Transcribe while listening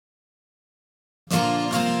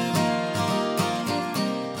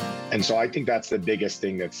And so I think that's the biggest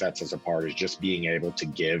thing that sets us apart, is just being able to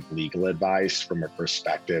give legal advice from a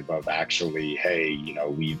perspective of actually, hey,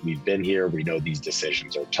 we've been here, we know these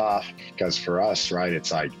decisions are tough. Because for us, right,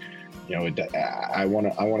 it's like, I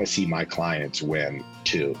want to see my clients win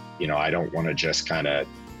too. I don't want to just kind of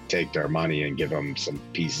take their money and give them some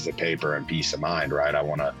pieces of paper and peace of mind, right? I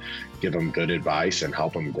want to give them good advice and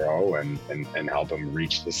help them grow and help them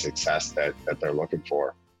reach the success that they're looking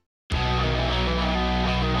for.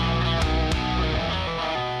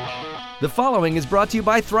 The following is brought to you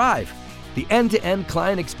by Thrive, the end-to-end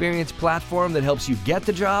client experience platform that helps you get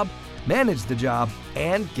the job, manage the job,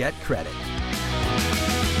 and get credit.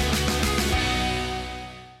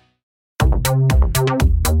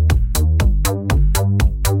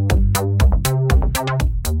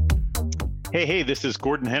 Hey, this is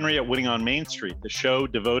Gordon Henry at Winning on Main Street, the show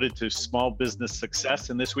devoted to small business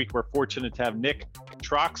success. And this week, we're fortunate to have Nick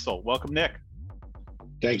Troxel. Welcome, Nick.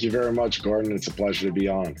 Thank you very much, Gordon. It's a pleasure to be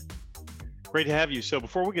on. Great to have you. So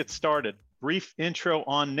before we get started, brief intro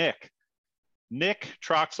on Nick. Nick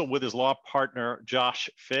Troxel, with his law partner, Josh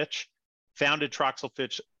Fitch, founded Troxel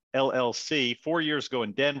Fitch LLC 4 years ago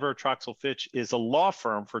in Denver. Troxel Fitch is a law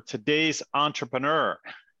firm for today's entrepreneur.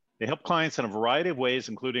 They help clients in a variety of ways,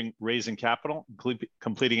 including raising capital,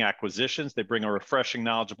 completing acquisitions. They bring a refreshing,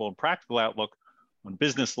 knowledgeable, and practical outlook on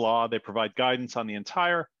business law. They provide guidance on the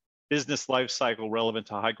entire business life cycle relevant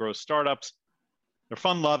to high-growth startups. They're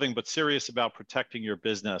fun-loving, but serious about protecting your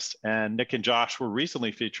business. And Nick and Josh were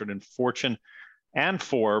recently featured in Fortune and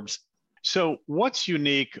Forbes. So what's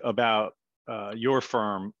unique about your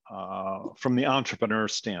firm from the entrepreneur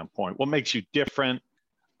standpoint? What makes you different?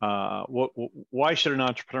 Why should an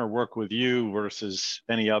entrepreneur work with you versus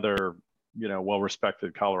any other,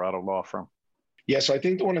 well-respected Colorado law firm? Yeah, so I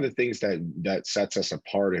think one of the things that sets us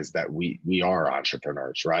apart is that we are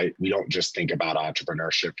entrepreneurs, right? We don't just think about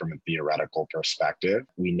entrepreneurship from a theoretical perspective.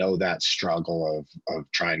 We know that struggle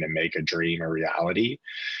of trying to make a dream a reality.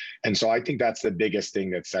 And so I think that's the biggest thing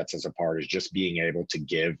that sets us apart, is just being able to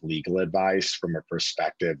give legal advice from a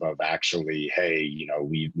perspective of actually, hey,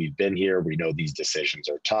 we've been here, we know these decisions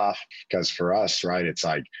are tough. Because for us, right, it's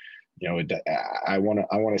like, I want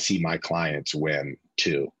to see my clients win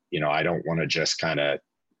too. I don't want to just kind of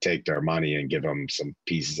take their money and give them some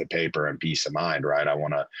pieces of paper and peace of mind, right? I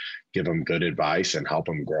want to give them good advice and help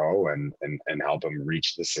them grow and help them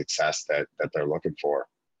reach the success that they're looking for.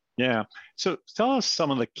 Yeah. So tell us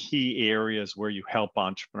some of the key areas where you help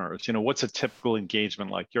entrepreneurs. What's a typical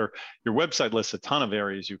engagement like? Your website lists a ton of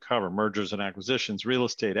areas you cover: mergers and acquisitions, real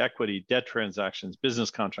estate, equity, debt transactions,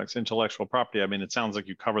 business contracts, intellectual property. I mean, it sounds like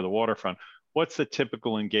you cover the waterfront. What's the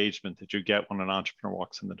typical engagement that you get when an entrepreneur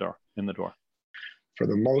walks in the door? For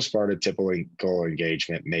the most part, a typical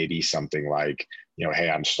engagement may be something like,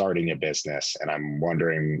 hey, I'm starting a business and I'm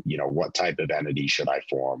wondering, what type of entity should I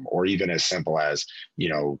form? Or even as simple as,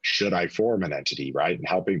 should I form an entity, right? And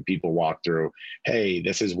helping people walk through, hey,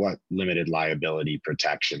 this is what limited liability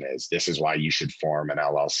protection is. This is why you should form an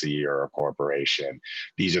LLC or a corporation.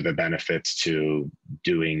 These are the benefits to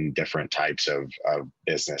doing different types of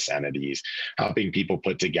business entities. Helping people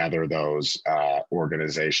put together those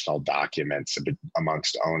organizational documents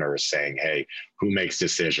amongst owners, saying, hey, who makes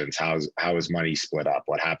decisions? How is money split up?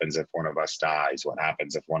 What happens if one of us dies? What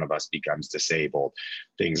happens if one of us becomes disabled?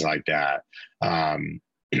 Things like that.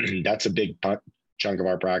 That's a big chunk of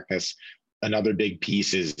our practice. Another big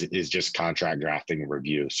piece is just contract drafting and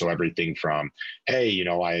review. So everything from, hey,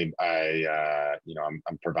 I'm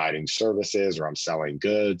providing services or I'm selling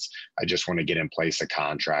goods. I just want to get in place a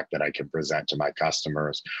contract that I can present to my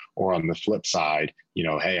customers. Or on the flip side,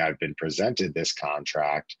 hey, I've been presented this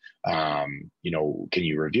contract. Can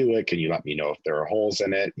you review it? Can you let me know if there are holes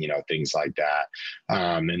in it? Things like that.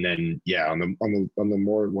 And then, on the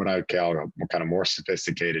more what I call kind of more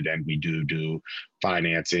sophisticated end, we do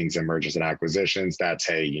financings and mergers and acquisitions. That's,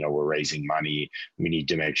 hey, we're raising money. We need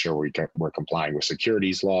to make sure we're complying with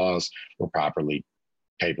securities laws. We're properly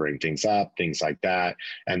papering things up, things like that.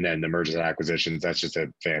 And then the mergers and acquisitions, that's just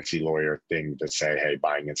a fancy lawyer thing to say, hey,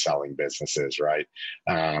 buying and selling businesses, right?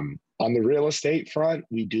 On the real estate front,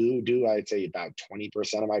 we do, I'd say about 20%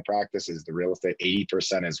 of my practice is the real estate.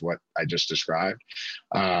 80% is what I just described.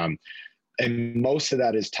 And most of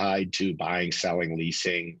that is tied to buying, selling,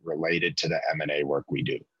 leasing related to the M&A work we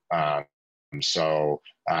do. So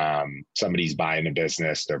somebody's buying a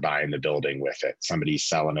business, they're buying the building with it. Somebody's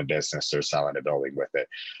selling a business, they're selling a building with it.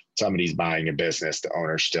 Somebody's buying a business, the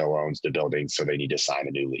owner still owns the building, so they need to sign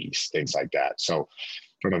a new lease, things like that. So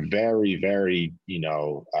from a very, very,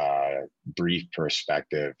 brief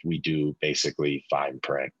perspective, we do basically fine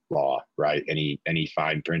print law, right? Any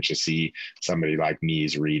fine print you see, somebody like me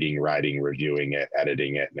is reading, writing, reviewing it,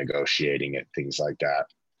 editing it, negotiating it, things like that.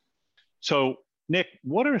 So, Nick,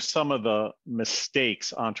 what are some of the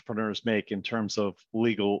mistakes entrepreneurs make in terms of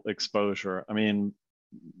legal exposure? I mean,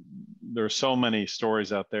 there's so many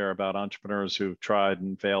stories out there about entrepreneurs who've tried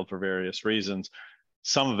and failed for various reasons.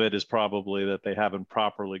 Some of it is probably that they haven't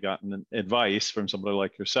properly gotten advice from somebody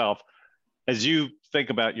like yourself. As you think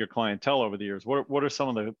about your clientele over the years, what are some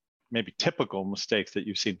of the maybe typical mistakes that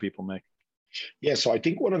you've seen people make? Yeah, so I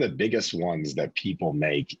think one of the biggest ones that people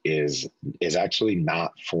make is actually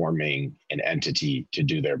not forming an entity to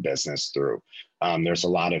do their business through. There's a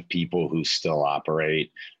lot of people who still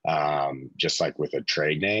operate just like with a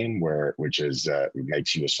trade name, which is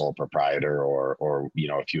makes you a sole proprietor, or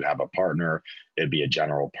if you have a partner, it'd be a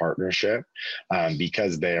general partnership,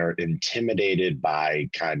 because they're intimidated by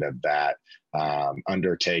kind of that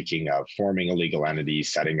undertaking of forming a legal entity,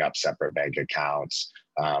 setting up separate bank accounts,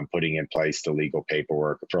 putting in place the legal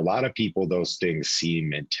paperwork. For a lot of people, those things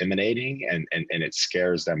seem intimidating, and it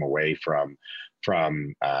scares them away from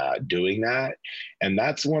doing that. And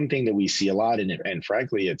that's one thing that we see a lot. And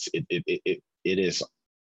frankly, it is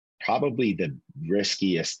probably the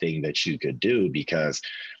riskiest thing that you could do, because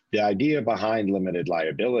the idea behind limited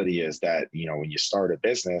liability is that, when you start a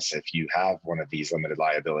business, if you have one of these limited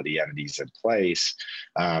liability entities in place,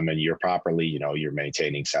 and you're properly, you're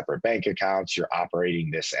maintaining separate bank accounts, you're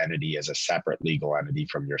operating this entity as a separate legal entity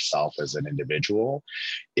from yourself as an individual.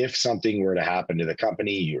 If something were to happen to the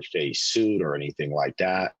company, you face suit or anything like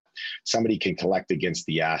that, somebody can collect against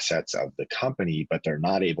the assets of the company, but they're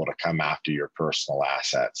not able to come after your personal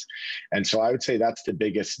assets. And so I would say that's the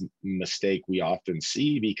biggest mistake we often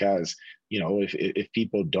see, because if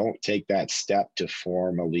people don't take that step to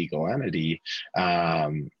form a legal entity,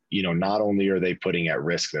 not only are they putting at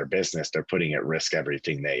risk their business, they're putting at risk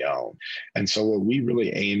everything they own. And so what we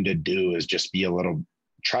really aim to do is just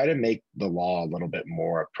try to make the law a little bit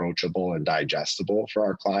more approachable and digestible for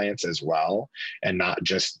our clients as well, and not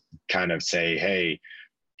just kind of say, hey,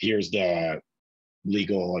 here's the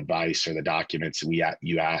legal advice or the documents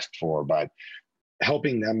you asked for, but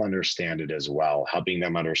helping them understand it as well, helping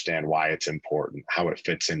them understand why it's important, how it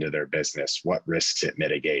fits into their business, what risks it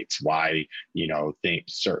mitigates, why,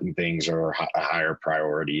 certain things are a higher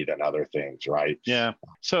priority than other things, right? Yeah.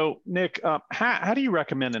 So, Nick, how do you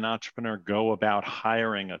recommend an entrepreneur go about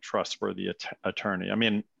hiring a trustworthy attorney? I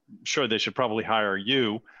mean, sure, they should probably hire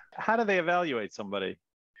you. How do they evaluate somebody?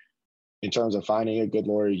 In terms of finding a good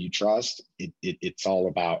lawyer you trust, it's all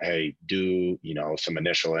about, hey, do some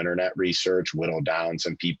initial internet research, whittle down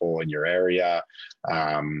some people in your area,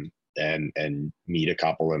 and meet a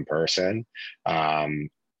couple in person.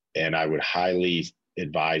 And I would highly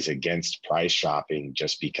advise against price shopping,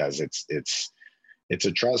 just because it's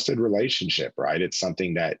a trusted relationship, right? It's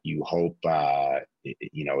something that you hope,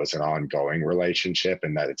 is an ongoing relationship,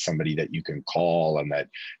 and that it's somebody that you can call, and that,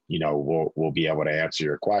 will be able to answer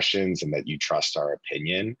your questions, and that you trust our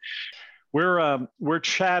opinion. We're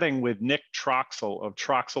chatting with Nick Troxel of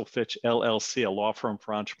Troxel Fitch LLC, a law firm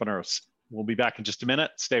for entrepreneurs. We'll be back in just a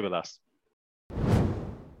minute. Stay with us.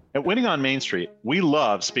 At Winning on Main Street, we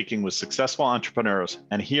love speaking with successful entrepreneurs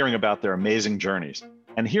and hearing about their amazing journeys.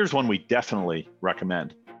 And here's one we definitely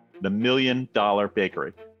recommend: The $1 Million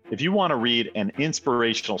Bakery. If you want to read an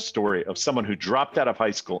inspirational story of someone who dropped out of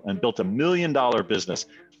high school and built $1 million business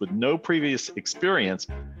with no previous experience,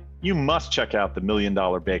 you must check out The $1 Million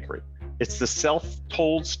Bakery. It's the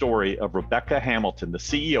self-told story of Rebecca Hamilton, the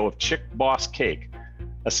CEO of Chick Boss Cake,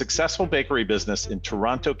 a successful bakery business in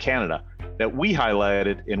Toronto, Canada, that we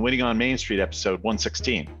highlighted in Winning on Main Street episode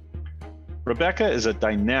 116. Rebecca is a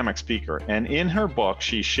dynamic speaker, and in her book,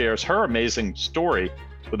 she shares her amazing story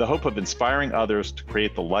with the hope of inspiring others to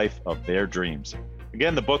create the life of their dreams.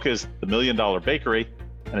 Again, the book is The $1 Million Bakery,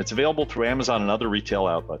 and it's available through Amazon and other retail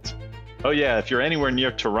outlets. Oh yeah, if you're anywhere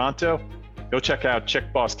near Toronto, go check out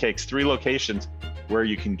Chick Boss Cake's 3 locations where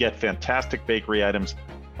you can get fantastic bakery items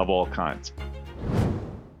of all kinds.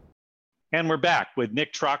 And we're back with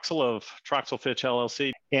Nick Troxel of Troxel Fitch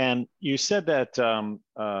LLC. And you said that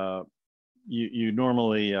you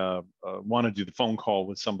normally want to do the phone call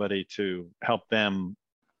with somebody to help them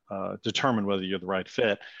determine whether you're the right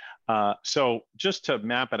fit. So just to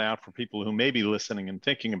map it out for people who may be listening and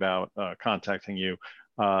thinking about contacting you,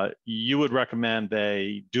 you would recommend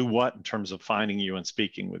they do what in terms of finding you and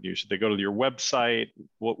speaking with you? Should they go to your website?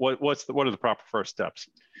 What are the proper first steps?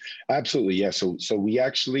 Absolutely, yeah. So we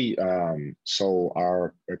actually so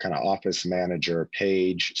our kind of office manager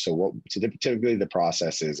page. So typically the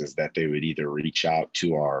process is that they would either reach out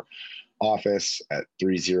to our office at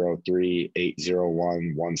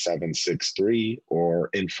 303-801-1763 or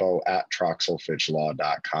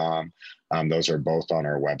info@troxelfitchlaw.com. Those are both on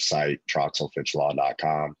our website,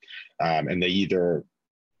 troxelfitchlaw.com. And they either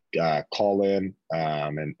call in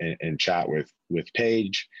and chat with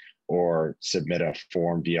Paige, or submit a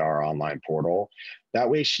form via our online portal. That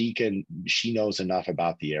way she knows enough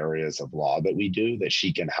about the areas of law that we do that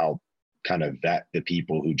she can help kind of vet the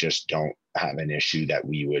people who just don't have an issue that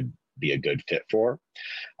we would be a good fit for.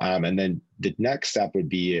 And then the next step would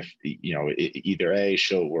be if, either A,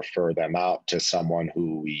 she'll refer them out to someone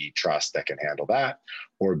who we trust that can handle that,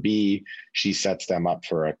 or B, she sets them up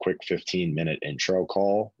for a quick 15-minute intro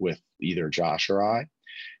call with either Josh or I.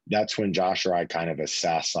 That's when Josh or I kind of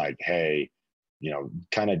assess like, hey,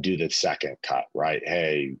 kind of do the second cut, right?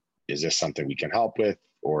 Hey, is this something we can help with?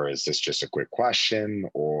 Or is this just a quick question?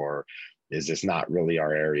 Or is this not really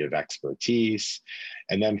our area of expertise?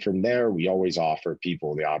 And then from there, we always offer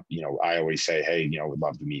people I always say, hey, we'd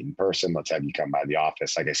love to meet in person. Let's have you come by the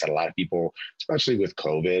office. Like I said, a lot of people, especially with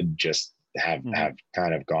COVID, just have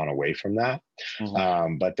kind of gone away from that.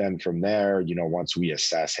 But then from there, once we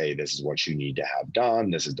assess, hey, this is what you need to have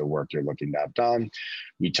done, this is the work you're looking to have done,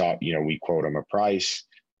 we quote them a price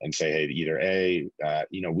and say, hey, either A,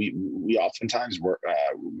 we oftentimes work,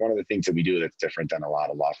 one of the things that we do that's different than a lot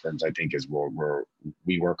of law firms, I think, is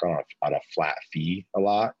we work on a flat fee a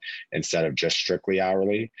lot instead of just strictly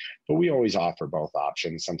hourly, but we always offer both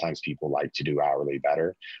options. Sometimes people like to do hourly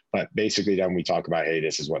better, but basically then we talk about, hey,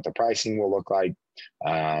 this is what the pricing will look like.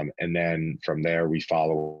 And then from there, we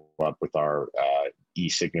follow up with our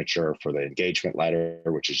e-signature for the engagement letter,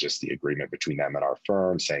 which is just the agreement between them and our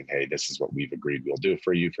firm saying, hey, this is what we've agreed we'll do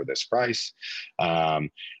for you for this price. And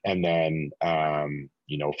then,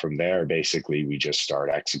 from there, basically, we just start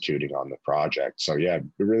executing on the project. So yeah,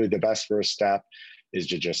 really the best first step is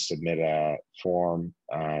to just submit a form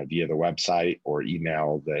via the website or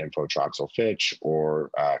email the info Troxel Fitch or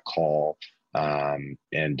call. I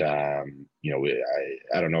don't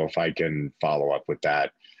know if I can follow up with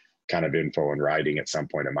that kind of info in writing at some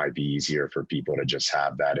point. It might be easier for people to just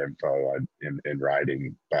have that info in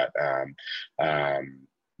writing, but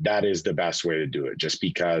that is the best way to do it, just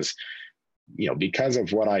because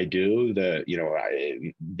of what I do, the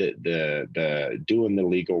doing the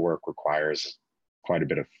legal work requires quite a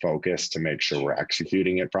bit of focus to make sure we're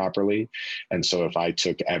executing it properly. And so if I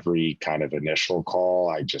took every kind of initial call,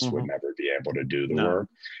 I just would never be able to do the work.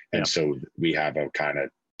 And so we have a kind of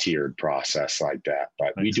tiered process like that,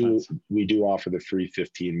 but we do offer the free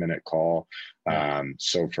 15-minute call.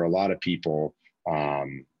 So for a lot of people,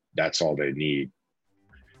 that's all they need.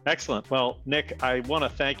 Excellent. Well, Nick, I want to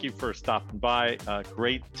thank you for stopping by.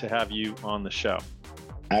 Great to have you on the show.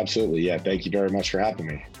 Absolutely. Yeah. Thank you very much for having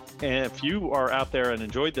me. And if you are out there and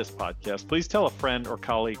enjoyed this podcast, please tell a friend or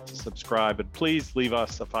colleague to subscribe, and please leave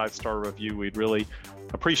us a 5-star review. We'd really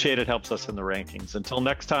appreciate it. Helps us in the rankings. Until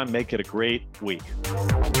next time, make it a great week.